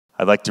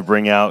I'd like to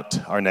bring out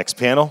our next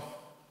panel.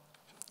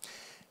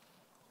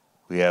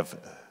 We have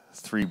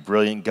three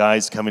brilliant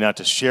guys coming out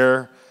to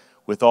share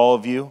with all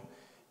of you,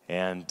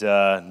 and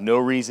no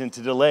reason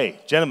to delay.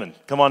 Gentlemen,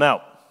 come on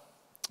out.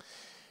 I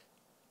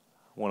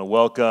want to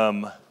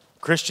welcome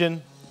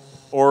Christian,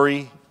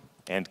 Ori,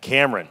 and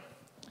Cameron.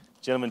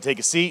 Gentlemen, take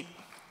a seat.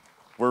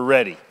 We're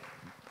ready.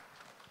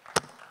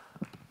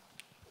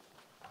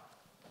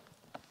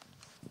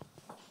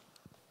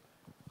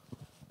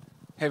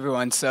 Hey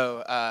everyone,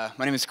 so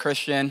my name is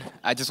Christian.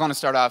 I just want to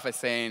start off by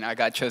saying I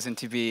got chosen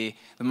to be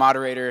the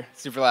moderator,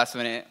 super last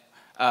minute.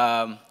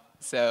 You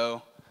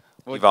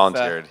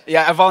volunteered.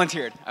 Yeah, I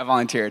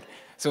volunteered.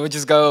 So we'll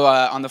just go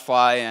on the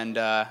fly and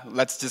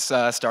let's just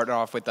start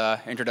off with the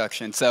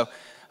introduction. So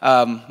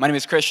my name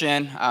is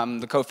Christian.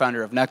 I'm the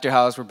co-founder of Nectar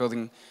House. We're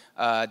building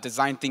a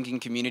design thinking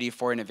community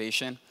for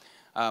innovation.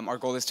 Our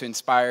goal is to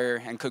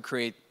inspire and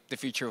co-create the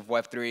future of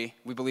Web3.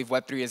 We believe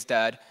Web3 is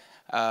dead.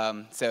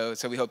 So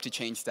we hope to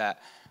change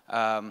that.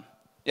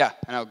 Yeah,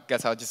 and I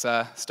guess I'll just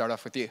start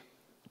off with you.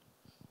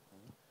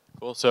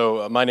 Cool.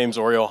 So my name's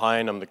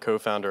Ohayon. I'm the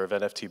co-founder of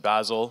NFT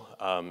Basel,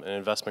 an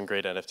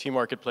investment-grade NFT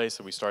marketplace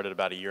that we started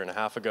about 1.5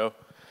 years ago.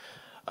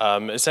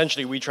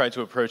 Essentially, we try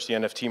to approach the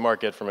NFT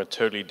market from a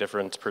totally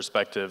different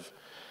perspective,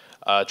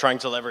 trying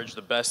to leverage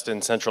the best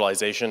in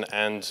centralization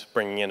and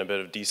bringing in a bit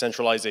of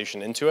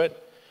decentralization into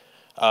it.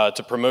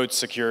 To promote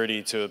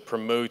security, to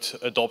promote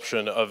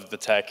adoption of the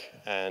tech,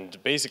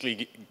 and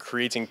basically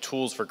creating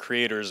tools for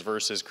creators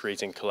versus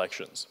creating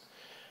collections.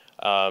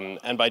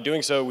 And by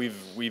doing so,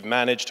 we've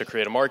managed to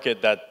create a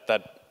market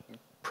that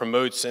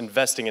promotes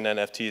investing in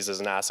NFTs as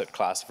an asset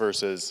class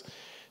versus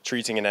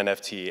treating an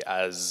NFT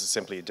as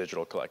simply a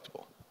digital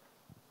collectible.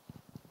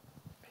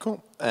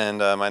 Cool. And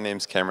my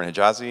name's Cameron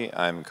Hejazi.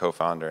 I'm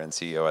co-founder and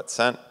CEO at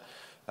Cent.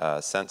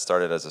 Cent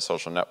started as a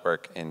social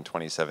network in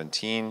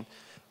 2017.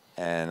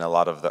 And a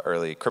lot of the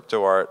early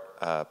crypto art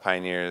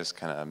pioneers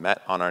kind of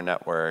met on our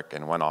network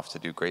and went off to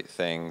do great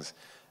things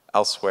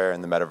elsewhere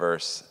in the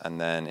metaverse. And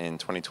then in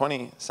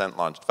 2020, Cent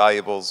launched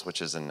Valuables, which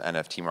is an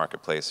NFT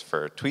marketplace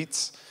for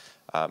tweets.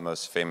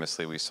 Most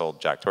famously, we sold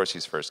Jack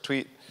Dorsey's first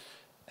tweet.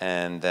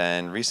 And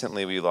then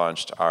recently, we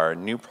launched our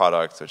new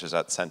product, which is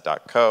at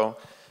Cent.co,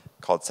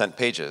 called Cent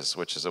Pages,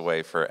 which is a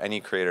way for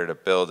any creator to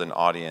build an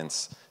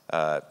audience,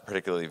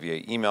 particularly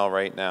via email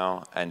right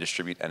now, and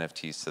distribute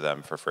NFTs to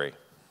them for free.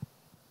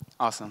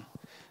 Awesome.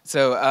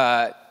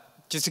 So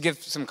just to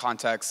give some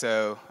context,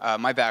 so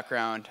my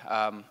background,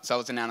 so I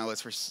was an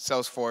analyst for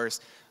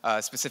Salesforce,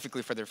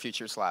 specifically for their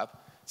Futures Lab.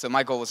 So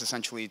my goal was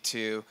essentially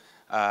to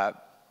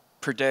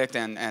predict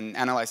and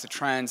analyze the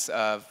trends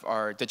of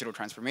our digital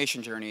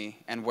transformation journey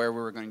and where we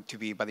were going to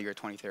be by the year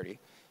 2030.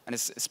 And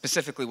it's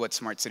specifically what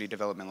smart city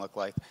development looked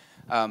like.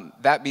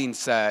 That being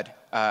said,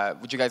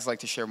 would you guys like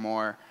to share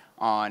more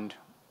on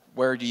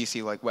where do you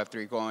see like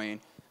Web3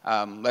 going?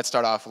 Let's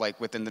start off like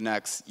within the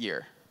next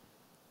year.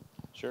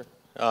 Sure.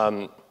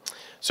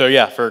 So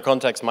yeah, for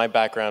context, my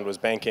background was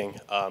banking.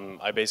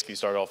 I basically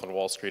started off on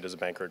Wall Street as a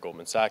banker at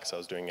Goldman Sachs. I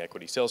was doing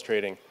equity sales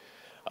trading,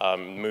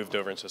 moved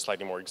over into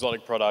slightly more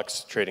exotic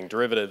products, trading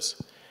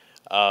derivatives.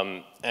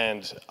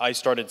 And I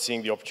started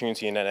seeing the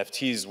opportunity in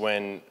NFTs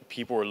when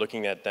people were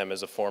looking at them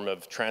as a form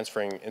of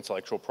transferring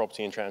intellectual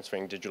property and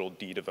transferring digital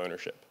deed of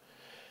ownership.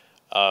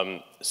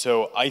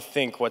 So I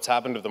think what's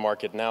happened to the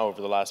market now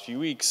over the last few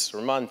weeks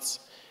or months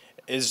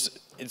is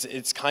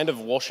it's kind of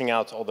washing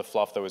out all the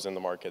fluff that was in the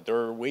market. There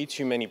are way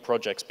too many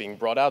projects being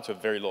brought out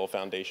with very little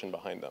foundation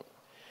behind them.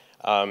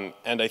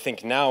 And I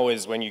think now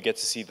is when you get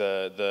to see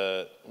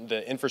the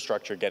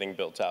infrastructure getting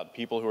built out.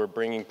 People who are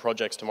bringing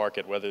projects to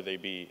market, whether they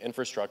be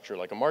infrastructure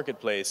like a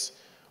marketplace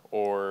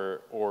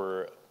or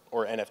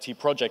NFT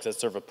projects that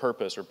serve a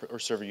purpose or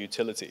serve a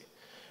utility.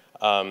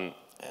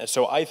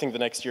 So I think the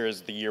next year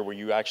is the year where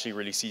you actually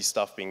really see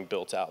stuff being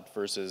built out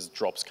versus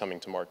drops coming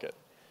to market.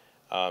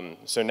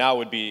 So now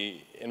would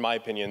be, in my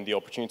opinion, the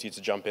opportunity to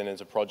jump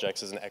into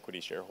projects as an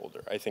equity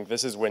shareholder. I think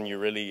this is when you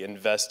really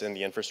invest in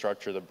the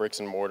infrastructure, the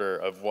bricks and mortar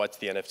of what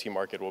the NFT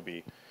market will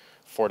be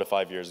 4 to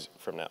 5 years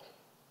from now.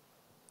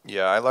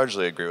 Yeah, I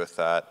largely agree with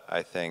that.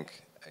 I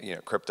think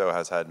crypto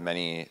has had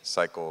many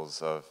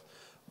cycles of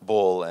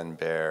bull and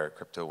bear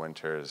crypto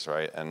winters,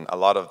 right? And a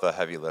lot of the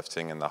heavy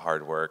lifting and the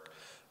hard work,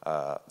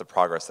 the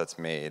progress that's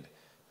made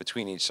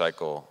between each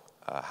cycle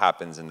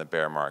happens in the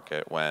bear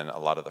market when a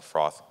lot of the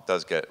froth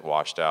does get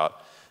washed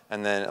out.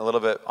 And then a little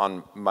bit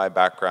on my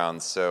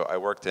background. So I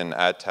worked in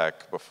ad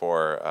tech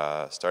before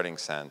starting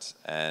Cent,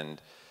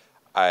 and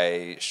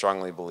I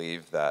strongly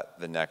believe that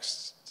the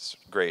next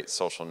great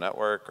social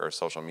network or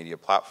social media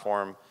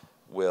platform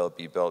will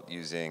be built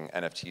using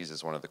NFTs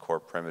as one of the core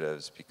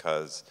primitives,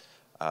 because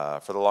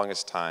for the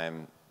longest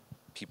time,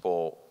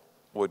 people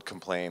would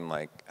complain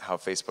like how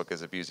Facebook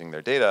is abusing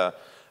their data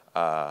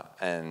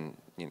and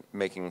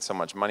making so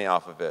much money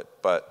off of it.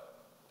 But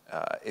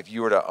if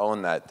you were to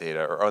own that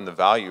data, or own the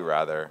value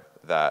rather,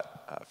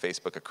 that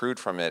Facebook accrued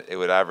from it, it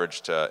would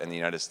average to, in the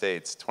United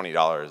States,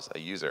 $20 a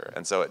user.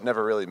 And so it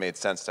never really made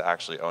sense to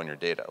actually own your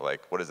data.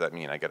 Like, what does that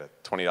mean? I get a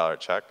 $20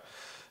 check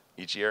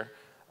each year?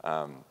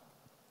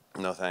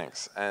 No,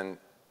 thanks. And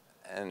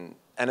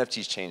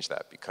NFTs change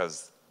that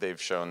because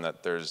they've shown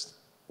that there's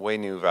way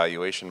new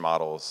valuation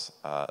models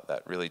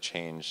that really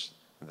change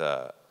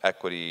the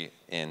equity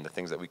in the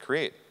things that we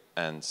create.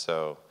 And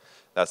so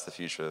that's the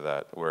future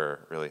that we're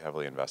really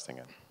heavily investing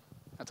in.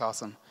 That's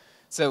awesome.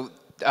 So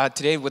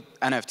today with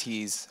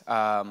NFTs,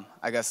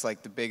 I guess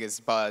like the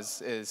biggest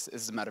buzz is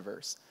the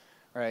metaverse,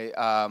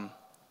 right?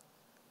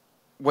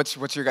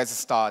 What's your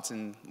guys' thoughts,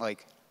 and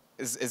like,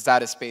 is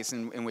that a space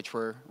in which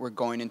we're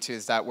going into?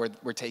 Is that where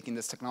we're taking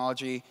this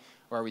technology,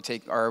 or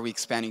are we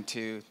expanding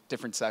to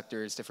different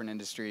sectors, different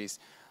industries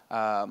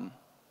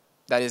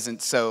that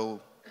isn't so,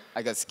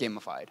 I guess,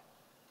 gamified?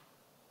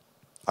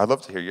 I'd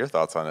love to hear your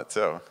thoughts on it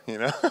too, you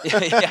know?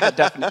 Yeah,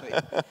 definitely.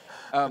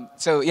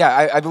 So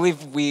yeah, I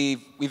believe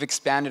we've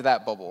expanded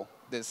that bubble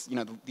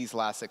these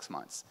last 6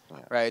 months,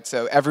 right?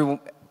 So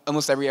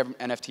almost every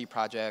NFT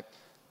project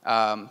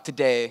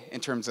today, in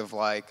terms of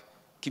like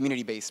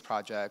community-based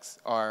projects,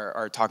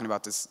 are talking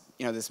about this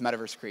this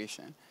metaverse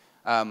creation.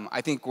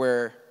 I think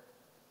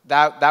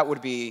that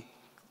would be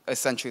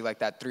essentially like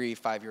that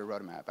 3-5 year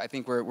roadmap. I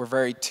think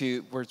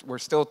we're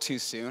still too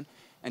soon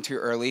and too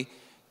early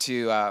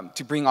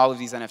to bring all of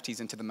these NFTs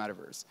into the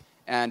metaverse.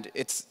 And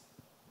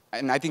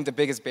I think the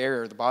biggest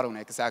barrier, the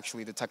bottleneck, is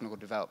actually the technical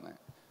development.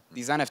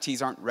 These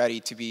NFTs aren't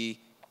ready to be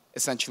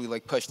essentially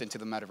like pushed into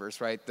the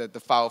metaverse, right? The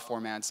file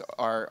formats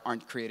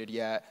aren't created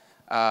yet.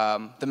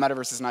 The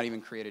metaverse is not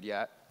even created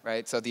yet,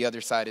 right? So the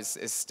other side is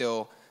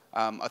still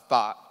a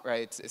thought,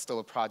 right? It's still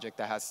a project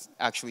that has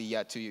actually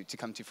yet to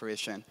come to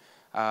fruition.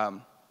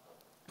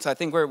 So I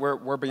think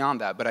we're beyond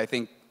that, but I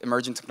think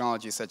emerging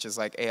technologies such as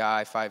like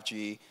AI,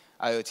 5G,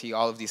 IoT,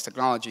 all of these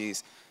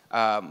technologies,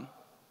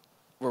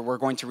 we're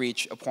going to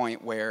reach a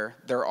point where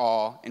they're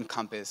all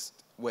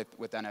encompassed with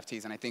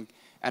NFTs, and I think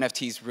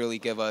NFTs really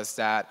give us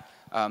that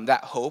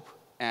hope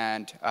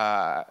and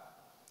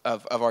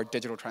of our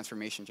digital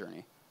transformation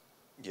journey.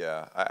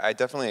 Yeah, I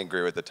definitely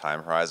agree with the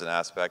time horizon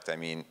aspect. I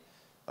mean,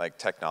 like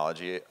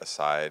technology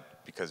aside,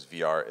 because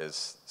VR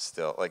is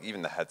still, like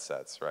even the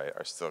headsets, right,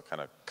 are still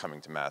kind of coming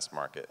to mass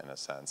market in a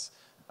sense.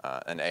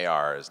 And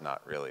AR is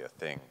not really a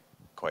thing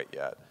quite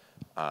yet,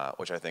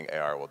 which I think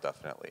AR will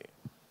definitely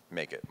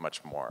make it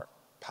much more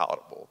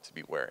palatable to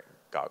be wearing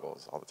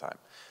goggles all the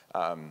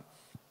time.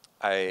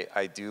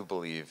 I do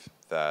believe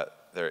that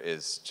there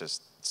is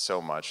just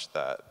so much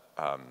that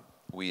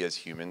we as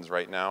humans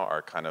right now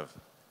are kind of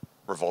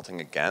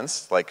revolting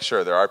against. Like,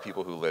 sure, there are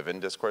people who live in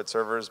Discord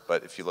servers,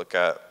 but if you look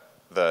at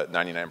the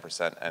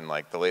 99% and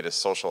like the latest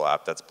social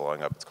app that's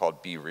blowing up, it's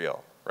called Be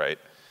Real, right?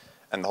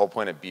 And the whole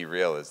point of Be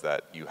Real is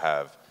that you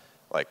have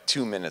like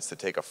 2 minutes to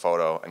take a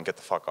photo and get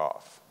the fuck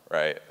off,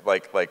 right?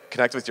 Like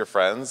connect with your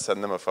friends,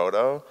 send them a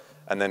photo,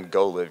 and then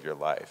go live your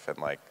life and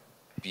like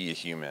be a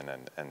human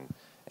and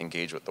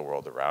engage with the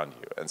world around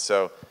you. And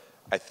so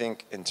I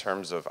think in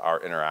terms of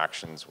our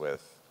interactions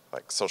with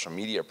like social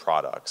media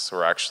products,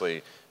 we're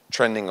actually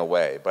trending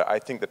away, but I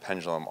think the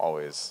pendulum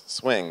always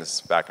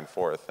swings back and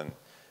forth, and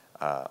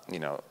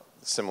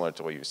similar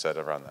to what you said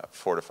around that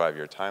 4 to 5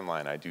 year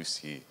timeline, I do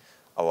see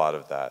a lot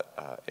of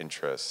that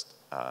interest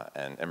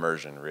and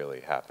immersion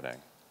really happening.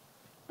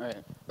 All right.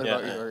 What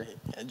about you, Ori?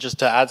 Just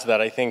to add to that,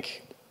 I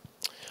think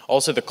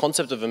also the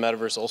concept of a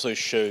metaverse also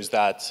shows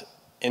that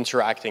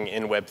interacting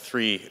in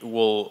Web3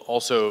 will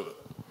also,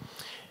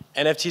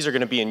 NFTs are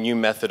going to be a new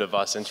method of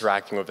us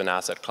interacting with an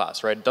asset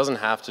class, right? It doesn't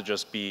have to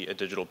just be a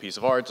digital piece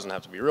of art, it doesn't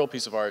have to be a real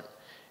piece of art.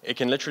 It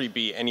can literally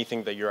be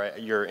anything that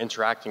you're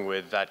interacting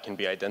with that can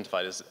be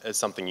identified as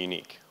something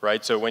unique,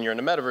 right? So when you're in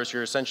a metaverse,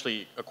 you're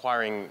essentially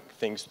acquiring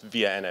things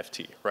via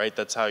NFT, right?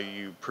 That's how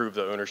you prove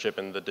the ownership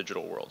in the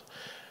digital world.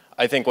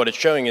 I think what it's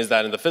showing is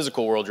that in the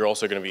physical world, you're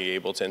also going to be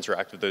able to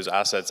interact with those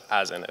assets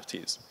as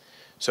NFTs.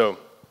 So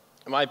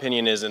my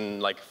opinion is in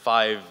like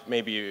 5,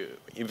 maybe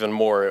even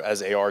more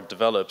as AR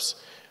develops,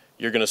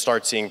 you're going to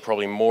start seeing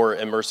probably more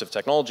immersive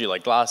technology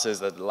like glasses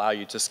that allow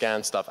you to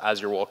scan stuff as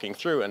you're walking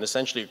through and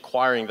essentially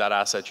acquiring that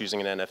asset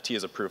using an NFT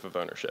as a proof of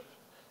ownership.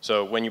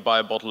 So when you buy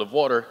a bottle of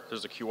water,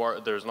 there's a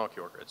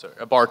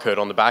barcode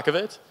on the back of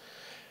it.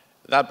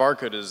 That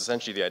barcode is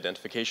essentially the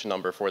identification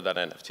number for that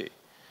NFT.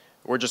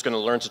 We're just going to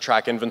learn to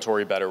track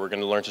inventory better. We're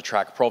going to learn to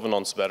track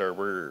provenance better.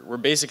 We're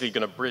basically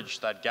going to bridge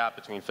that gap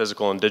between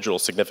physical and digital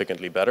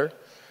significantly better.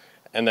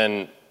 And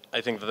then I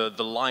think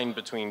the line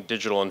between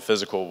digital and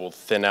physical will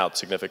thin out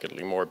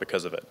significantly more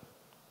because of it.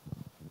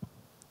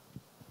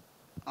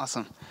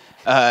 Awesome.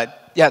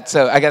 Yeah,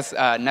 so I guess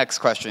next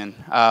question,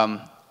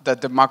 the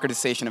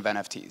democratization of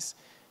NFTs.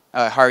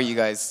 How are you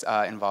guys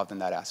involved in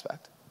that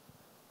aspect?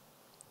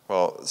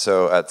 Well,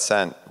 so at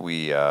Cent,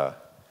 we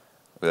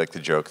like to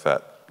joke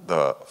that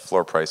the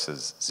floor price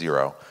is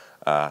 0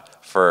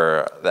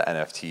 for the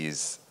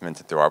NFTs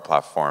minted through our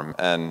platform.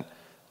 And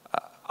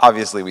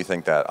obviously, we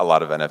think that a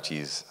lot of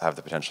NFTs have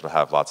the potential to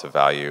have lots of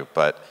value,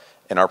 but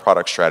in our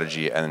product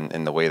strategy and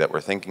in the way that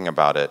we're thinking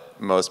about it,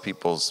 most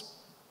people's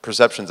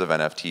perceptions of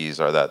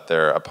NFTs are that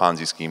they're a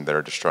Ponzi scheme that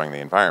are destroying the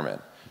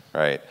environment,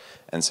 right?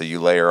 And so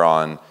you layer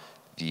on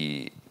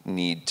the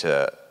need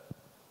to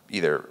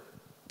either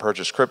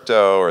purchase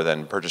crypto or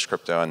then purchase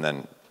crypto and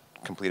then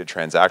complete a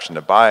transaction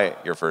to buy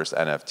your first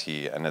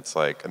NFT, and it's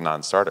like a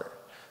non-starter.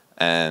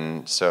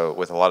 And so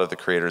with a lot of the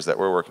creators that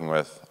we're working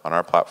with on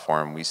our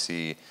platform, we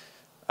see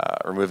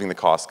removing the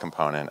cost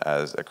component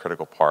as a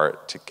critical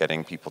part to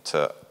getting people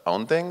to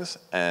own things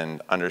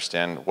and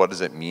understand what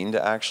does it mean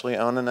to actually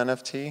own an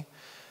NFT.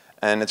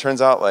 And it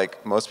turns out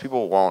like most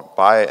people won't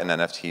buy an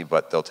NFT,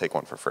 but they'll take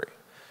one for free,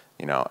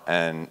 you know.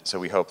 And so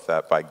we hope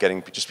that by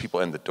getting just people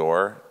in the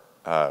door,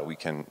 we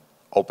can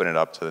open it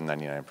up to the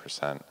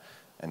 99%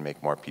 and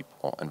make more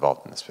people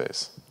involved in the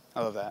space.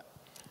 I love that.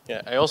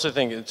 Yeah, I also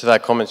think to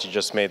that comment you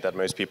just made that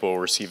most people will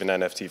receive an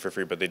NFT for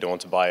free, but they don't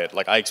want to buy it.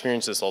 Like I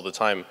experience this all the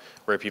time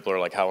where people are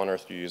like, how on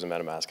earth do you use a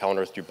MetaMask? How on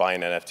earth do you buy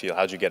an NFT?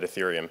 How'd you get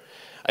Ethereum?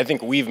 I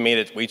think we've made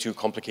it way too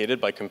complicated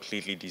by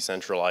completely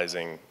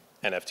decentralizing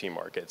NFT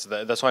markets.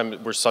 That's why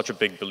we're such a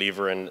big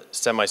believer in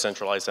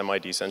semi-centralized,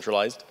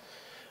 semi-decentralized,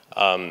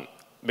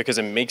 because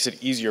it makes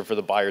it easier for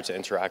the buyer to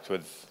interact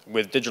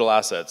with digital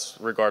assets,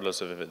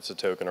 regardless of if it's a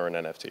token or an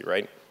NFT,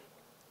 right?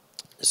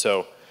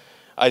 So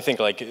I think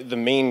like the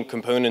main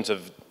component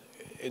of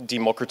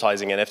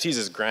democratizing NFTs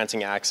is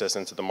granting access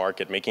into the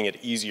market, making it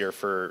easier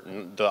for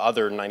the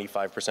other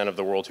 95% of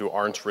the world who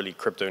aren't really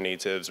crypto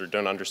natives or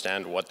don't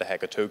understand what the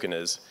heck a token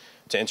is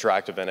to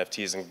interact with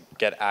NFTs and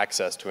get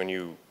access to a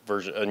new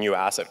version, a new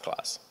asset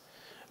class.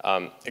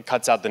 It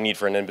cuts out the need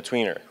for an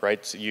in-betweener,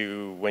 right?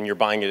 When you're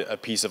buying a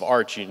piece of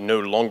art, you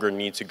no longer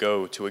need to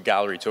go to a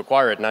gallery to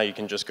acquire it. Now you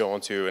can just go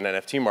onto an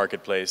NFT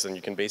marketplace and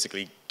you can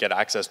basically get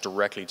access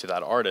directly to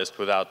that artist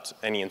without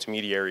any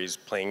intermediaries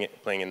playing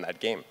in that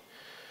game.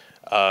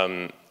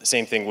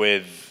 Same thing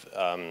with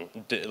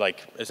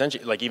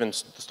essentially like even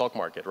the stock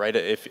market, right?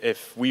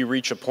 If we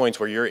reach a point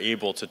where you're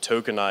able to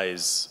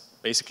tokenize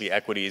basically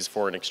equities,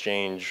 foreign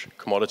exchange,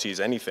 commodities,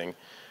 anything,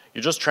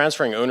 you're just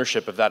transferring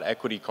ownership of that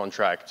equity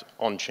contract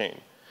on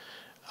chain.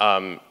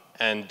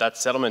 And that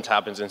settlement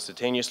happens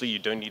instantaneously. You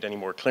don't need any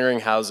more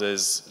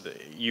clearinghouses.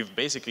 You've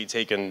basically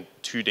taken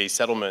 2-day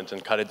settlement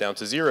and cut it down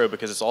to 0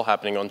 because it's all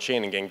happening on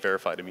chain and getting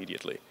verified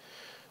immediately.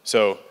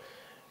 So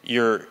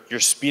you're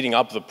speeding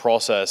up the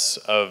process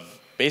of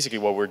basically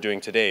what we're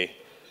doing today,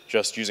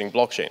 just using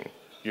blockchain.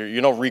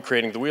 You're not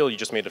recreating the wheel, you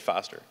just made it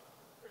faster.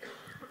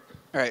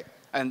 All right.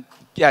 And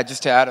yeah,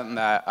 just to add on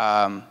that,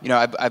 you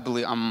know, I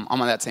believe I'm on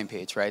that same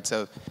page, right?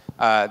 So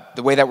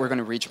the way that we're going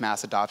to reach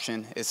mass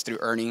adoption is through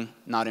earning,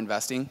 not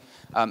investing.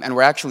 And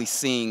we're actually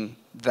seeing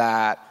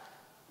that,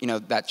 you know,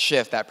 that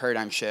shift, that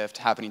paradigm shift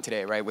happening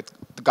today, right? With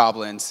the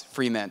goblins,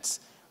 free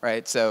mints,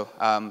 right? So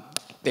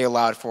they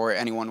allowed for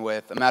anyone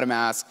with a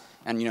MetaMask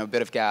and, you know, a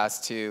bit of gas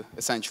to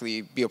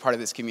essentially be a part of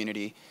this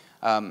community.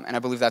 And I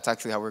believe that's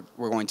actually how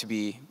we're going to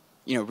be,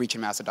 you know, reaching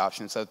mass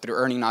adoption. So through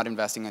earning, not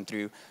investing, and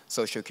through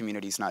social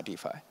communities, not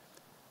DeFi.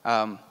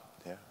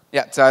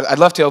 Yeah, so I'd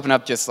love to open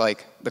up just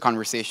like the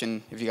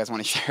conversation if you guys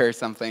want to share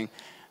something,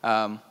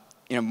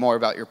 you know, more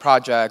about your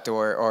project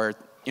or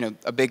you know,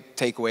 a big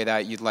takeaway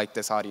that you'd like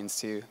this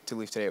audience to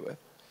leave today with.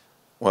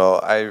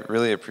 Well, I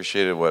really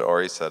appreciated what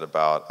Ori said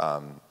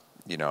about,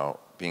 you know,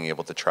 being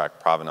able to track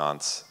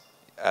provenance.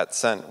 At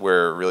Cent,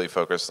 we're really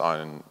focused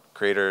on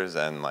creators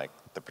and like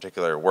the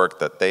particular work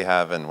that they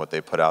have and what they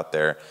put out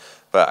there.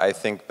 But I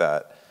think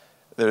that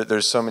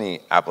there's so many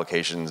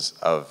applications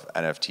of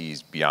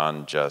NFTs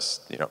beyond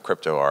just, you know,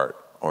 crypto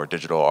art or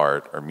digital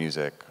art or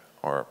music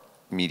or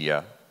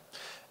media.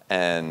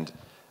 And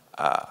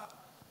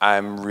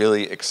I'm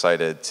really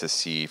excited to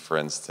see, for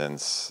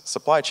instance,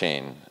 supply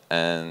chain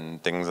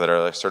and things that are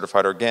like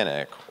certified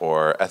organic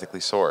or ethically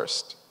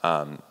sourced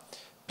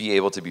be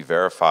able to be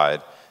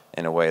verified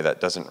in a way that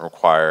doesn't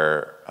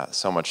require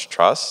so much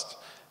trust,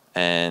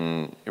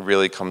 and it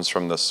really comes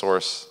from the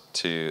source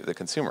to the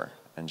consumer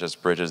and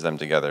just bridges them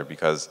together,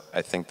 because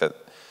I think that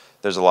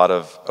there's a lot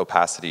of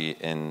opacity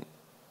in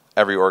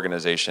every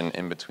organization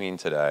in between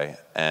today,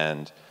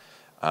 and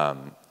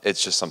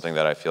it's just something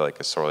that I feel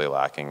like is sorely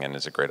lacking and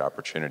is a great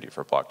opportunity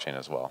for blockchain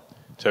as well.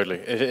 Totally.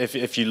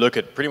 If you look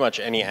at pretty much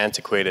any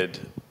antiquated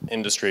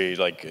industry,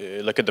 like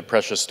look at the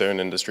precious stone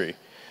industry,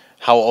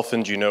 how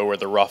often do you know where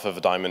the rough of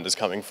a diamond is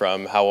coming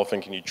from? How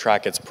often can you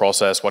track its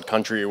process, what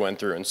country it went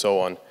through, and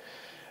so on?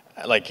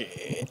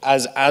 Like,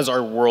 as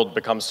our world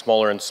becomes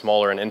smaller and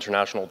smaller and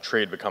international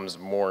trade becomes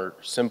more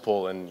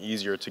simple and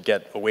easier to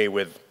get away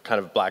with kind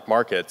of black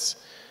markets,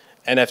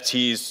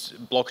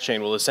 NFTs,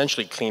 blockchain will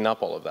essentially clean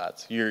up all of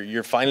that.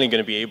 You're finally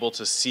going to be able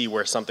to see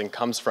where something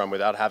comes from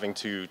without having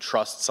to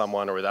trust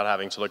someone or without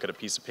having to look at a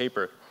piece of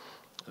paper.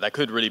 That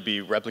could really be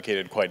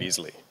replicated quite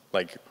easily.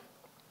 Like,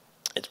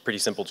 it's pretty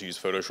simple to use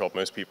Photoshop.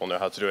 Most people know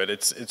how to do it.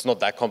 It's not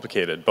that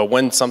complicated. But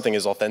when something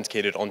is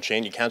authenticated on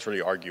chain, you can't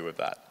really argue with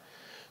that.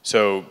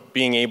 So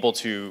being able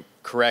to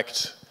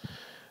correct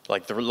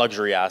like the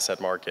luxury asset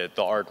market,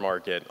 the art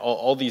market,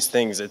 all these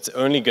things, it's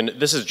only gonna,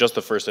 this is just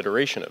the first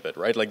iteration of it,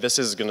 right? Like this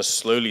is gonna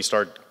slowly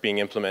start being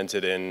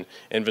implemented in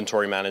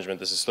inventory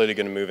management. This is slowly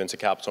gonna move into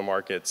capital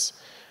markets.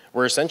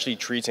 We're essentially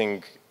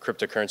treating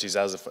cryptocurrencies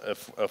as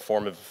a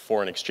form of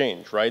foreign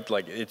exchange, right?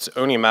 Like it's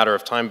only a matter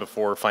of time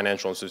before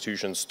financial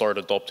institutions start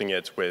adopting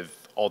it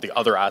with all the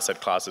other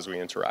asset classes we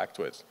interact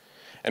with.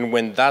 And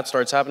when that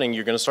starts happening,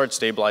 you're going to start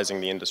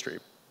stabilizing the industry.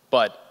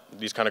 But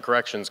these kind of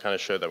corrections kind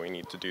of show that we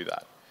need to do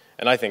that.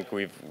 And I think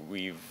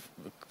we've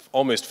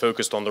almost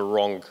focused on the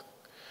wrong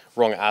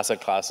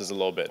asset classes a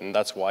little bit, and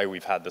that's why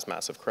we've had this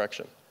massive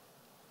correction.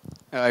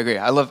 I agree.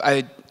 I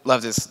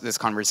love this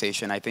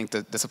conversation. I think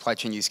the supply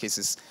chain use case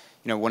is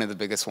one of the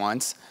biggest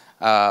ones.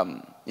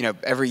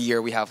 Every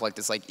year we have like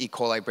this E.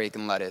 coli break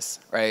in lettuce,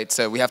 right?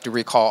 So we have to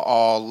recall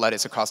all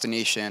lettuce across the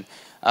nation,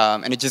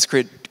 and it just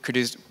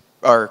creates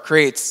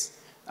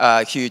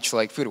huge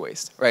food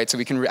waste, right? So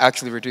we can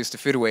actually reduce the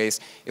food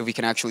waste if we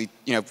can actually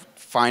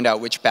find out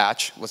which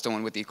batch was the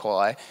one with E.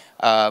 coli,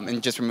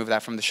 and just remove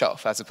that from the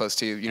shelf, as opposed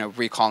to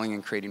recalling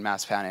and creating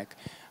mass panic.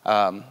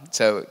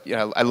 So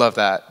I love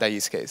that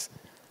use case.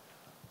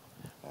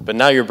 But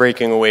now you're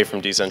breaking away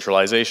from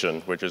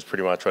decentralization, which is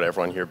pretty much what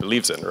everyone here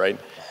believes in, right?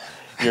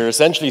 You're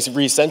essentially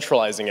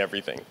re-centralizing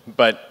everything.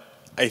 But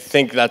I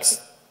think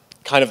that's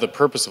kind of the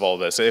purpose of all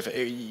this. If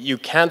you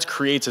can't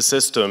create a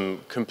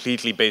system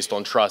completely based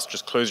on trust,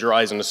 just close your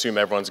eyes and assume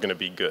everyone's going to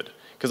be good.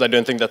 Because I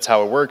don't think that's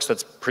how it works.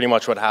 That's pretty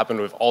much what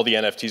happened with all the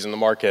NFTs in the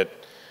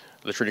market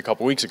literally a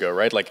couple weeks ago,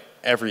 right? Like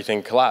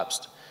everything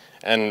collapsed.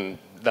 And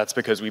that's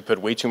because we put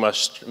way too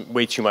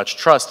much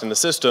trust in the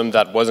system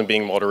that wasn't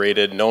being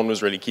moderated. No one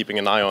was really keeping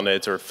an eye on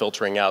it or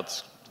filtering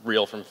out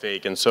real from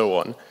fake and so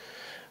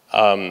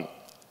on.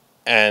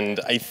 And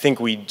I think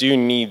we do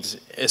need,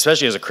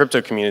 especially as a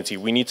crypto community,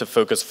 we need to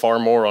focus far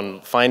more on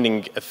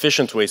finding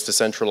efficient ways to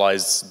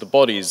centralize the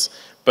bodies,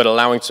 but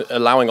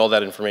allowing all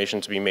that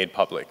information to be made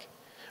public.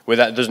 With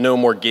that, there's no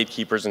more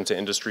gatekeepers into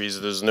industries,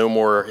 there's no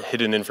more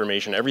hidden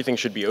information. Everything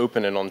should be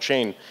open and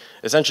on-chain,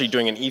 essentially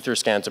doing an ether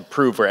scan to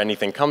prove where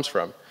anything comes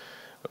from.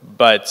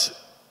 But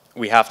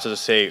we have to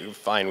say,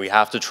 fine, we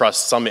have to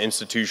trust some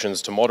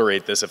institutions to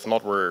moderate this. If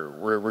not,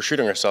 we're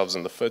shooting ourselves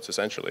in the foot,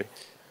 essentially.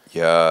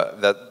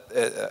 Yeah,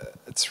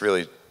 it's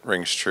really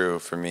rings true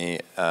for me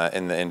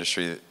in the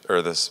industry,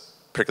 or this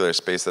particular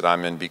space that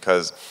I'm in,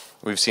 because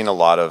we've seen a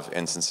lot of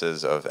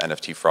instances of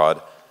NFT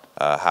fraud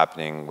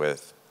happening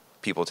with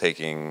people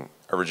taking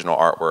original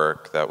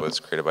artwork that was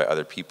created by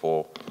other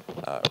people,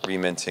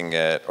 reminting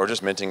it, or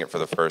just minting it for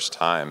the first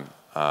time.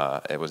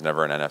 It was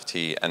never an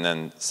NFT, and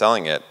then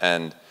selling it.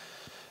 And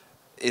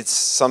it's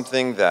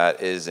something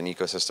that is an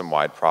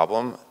ecosystem-wide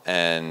problem,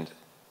 and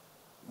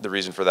the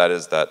reason for that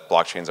is that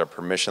blockchains are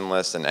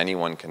permissionless, and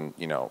anyone can,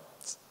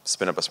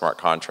 spin up a smart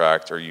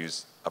contract or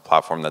use a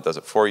platform that does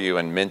it for you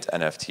and mint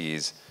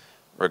NFTs,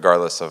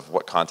 regardless of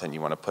what content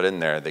you want to put in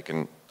there. They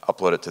can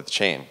upload it to the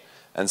chain.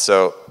 And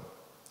so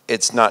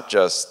it's not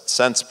just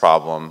Cent's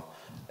problem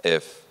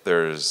if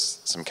there's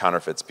some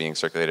counterfeits being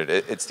circulated.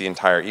 It's the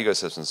entire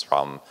ecosystem's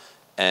problem.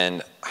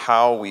 And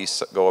how we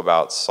go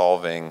about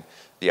solving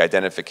the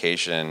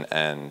identification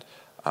and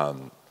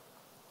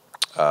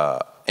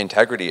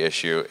integrity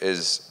issue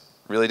is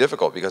really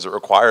difficult, because it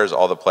requires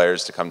all the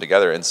players to come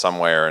together in some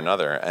way or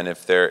another. And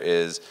if there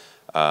is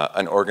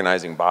an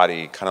organizing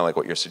body, kind of like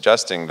what you're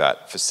suggesting,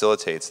 that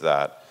facilitates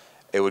that,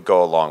 it would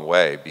go a long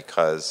way,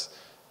 because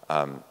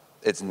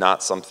it's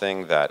not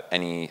something that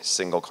any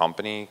single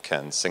company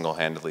can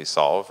single-handedly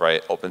solve,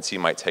 right? OpenSea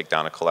might take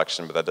down a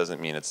collection, but that doesn't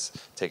mean it's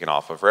taken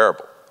off of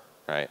Rarible,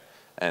 right?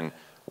 And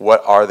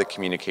what are the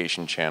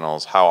communication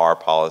channels? How are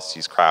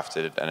policies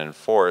crafted and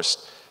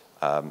enforced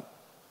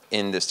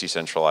in this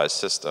decentralized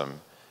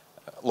system?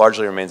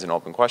 Largely remains an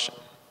open question,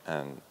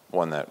 and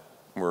one that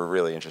we're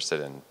really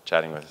interested in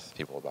chatting with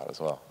people about as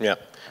well. Yeah,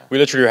 we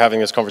literally are having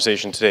this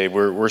conversation today.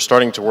 We're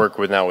starting to work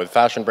now with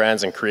fashion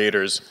brands and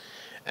creators,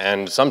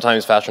 and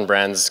sometimes fashion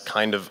brands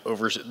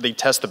they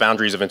test the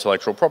boundaries of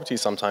intellectual property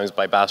sometimes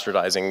by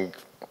bastardizing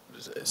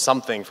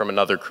something from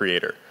another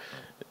creator.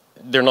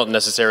 They're not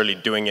necessarily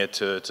doing it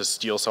to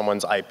steal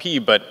someone's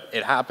IP, but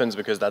it happens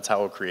because that's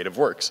how a creative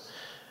works.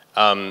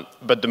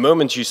 But the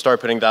moment you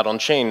start putting that on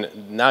chain,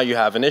 now you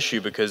have an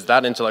issue, because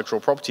that intellectual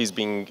property is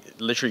being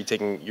literally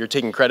you're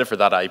taking credit for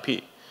that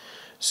IP.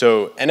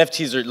 So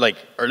NFTs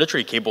are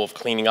literally capable of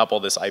cleaning up all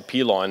this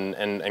IP law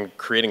and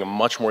creating a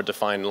much more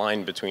defined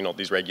line between all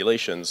these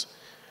regulations,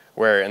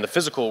 where in the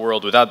physical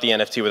world, without the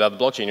NFT, without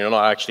the blockchain, you're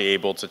not actually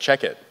able to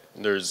check it.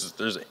 There's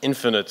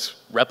infinite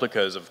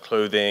replicas of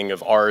clothing,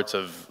 of art,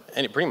 of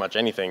pretty much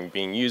anything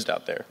being used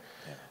out there.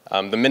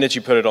 The minute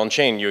you put it on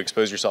chain, you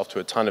expose yourself to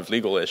a ton of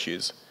legal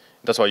issues.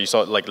 That's why you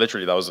saw,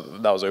 literally, that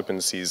was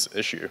OpenSea's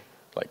issue,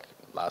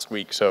 last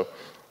week. So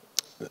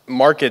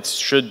markets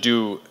should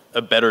do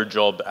a better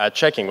job at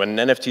checking. When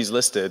an NFT is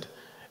listed,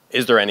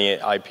 is there any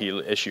IP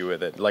issue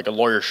with it? A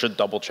lawyer should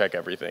double check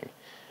everything.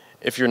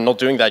 If you're not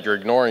doing that, you're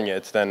ignoring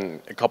it,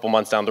 then a couple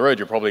months down the road,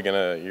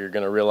 you're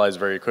gonna realize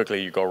very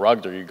quickly you got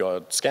rugged or you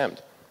got scammed.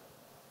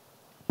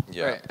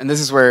 Yeah. Right. And this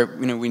is where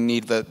we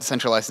need the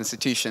centralized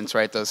institutions,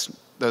 right? Those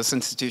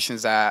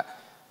institutions that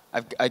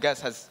I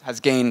guess has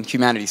gained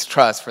humanity's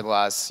trust for the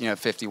last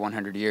 50,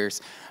 100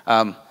 years.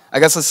 I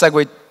guess let's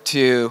segue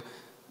to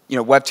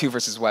Web 2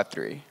 versus Web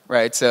 3,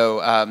 right?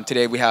 So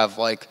today we have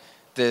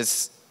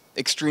this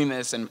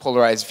extremist and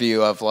polarized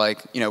view of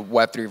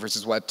Web 3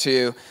 versus Web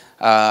 2.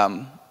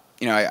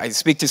 I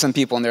speak to some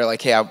people and they're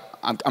like, hey,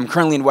 I'm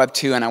currently in Web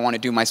 2 and I want to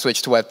do my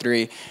switch to Web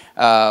 3,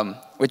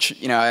 which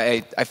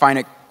I find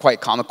it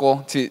quite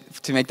comical to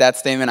make that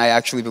statement. I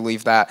actually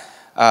believe that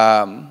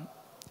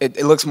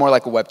it looks more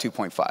like a Web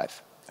 2.5.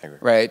 I agree.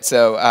 Right?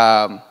 So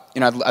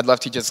I'd love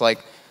to just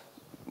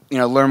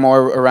learn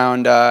more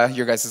around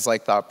your guys'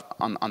 thought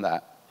on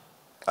that.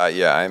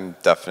 Yeah, I'm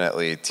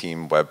definitely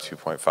team Web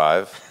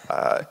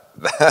 2.5.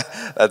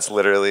 That's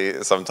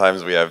literally,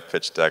 sometimes we have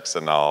pitch decks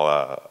and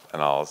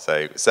I'll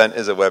say, Cent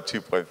is a Web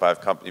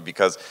 2.5 company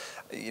because,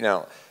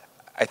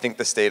 I think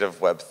the state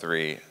of Web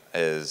 3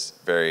 is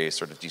very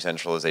sort of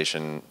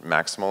decentralization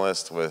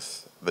maximalist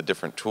with the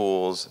different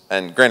tools.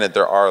 And granted,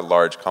 there are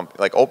large companies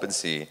like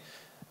OpenSea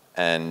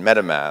and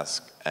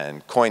MetaMask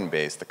and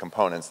Coinbase, the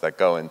components that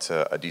go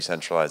into a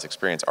decentralized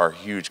experience are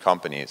huge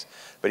companies.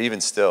 But even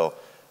still,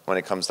 when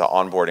it comes to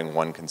onboarding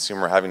one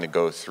consumer, having to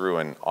go through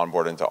and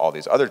onboard into all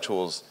these other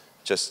tools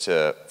just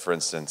to, for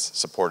instance,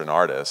 support an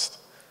artist,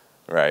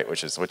 right,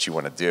 which is what you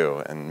want to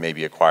do, and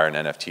maybe acquire an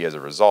NFT as a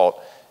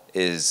result,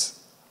 is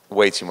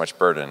way too much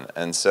burden.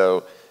 And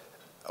so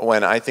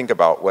when I think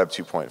about Web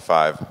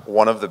 2.5,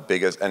 one of the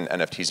biggest, and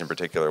NFTs in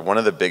particular, one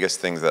of the biggest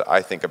things that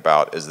I think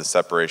about is the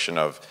separation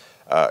of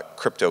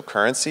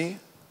cryptocurrency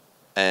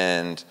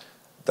and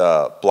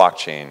the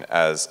blockchain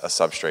as a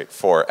substrate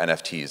for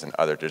NFTs and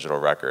other digital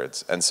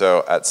records. And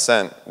so at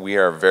Cent, we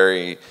are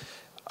very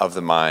of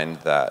the mind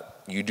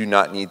that you do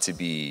not need to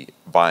be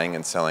buying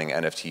and selling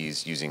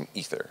NFTs using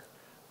Ether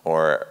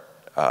or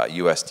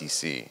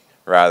USDC.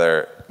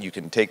 Rather, you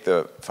can take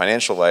the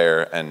financial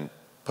layer and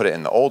put it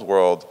in the old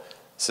world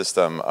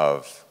system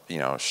of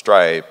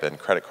Stripe and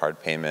credit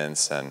card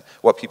payments and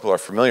what people are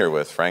familiar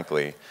with,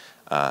 frankly,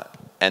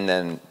 and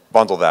then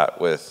bundle that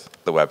with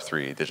the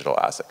Web3 digital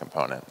asset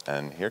component.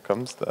 And here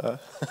comes the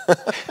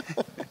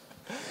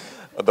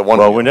the one.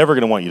 Well, we're never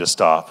going to want you to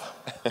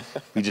stop.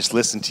 We just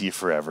listen to you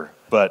forever.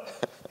 But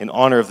in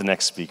honor of the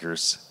next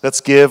speakers,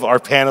 let's give our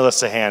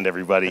panelists a hand,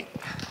 everybody.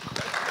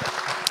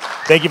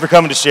 Thank you for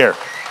coming to share.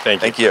 Thank you.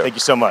 Thank you. Thank you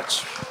so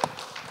much.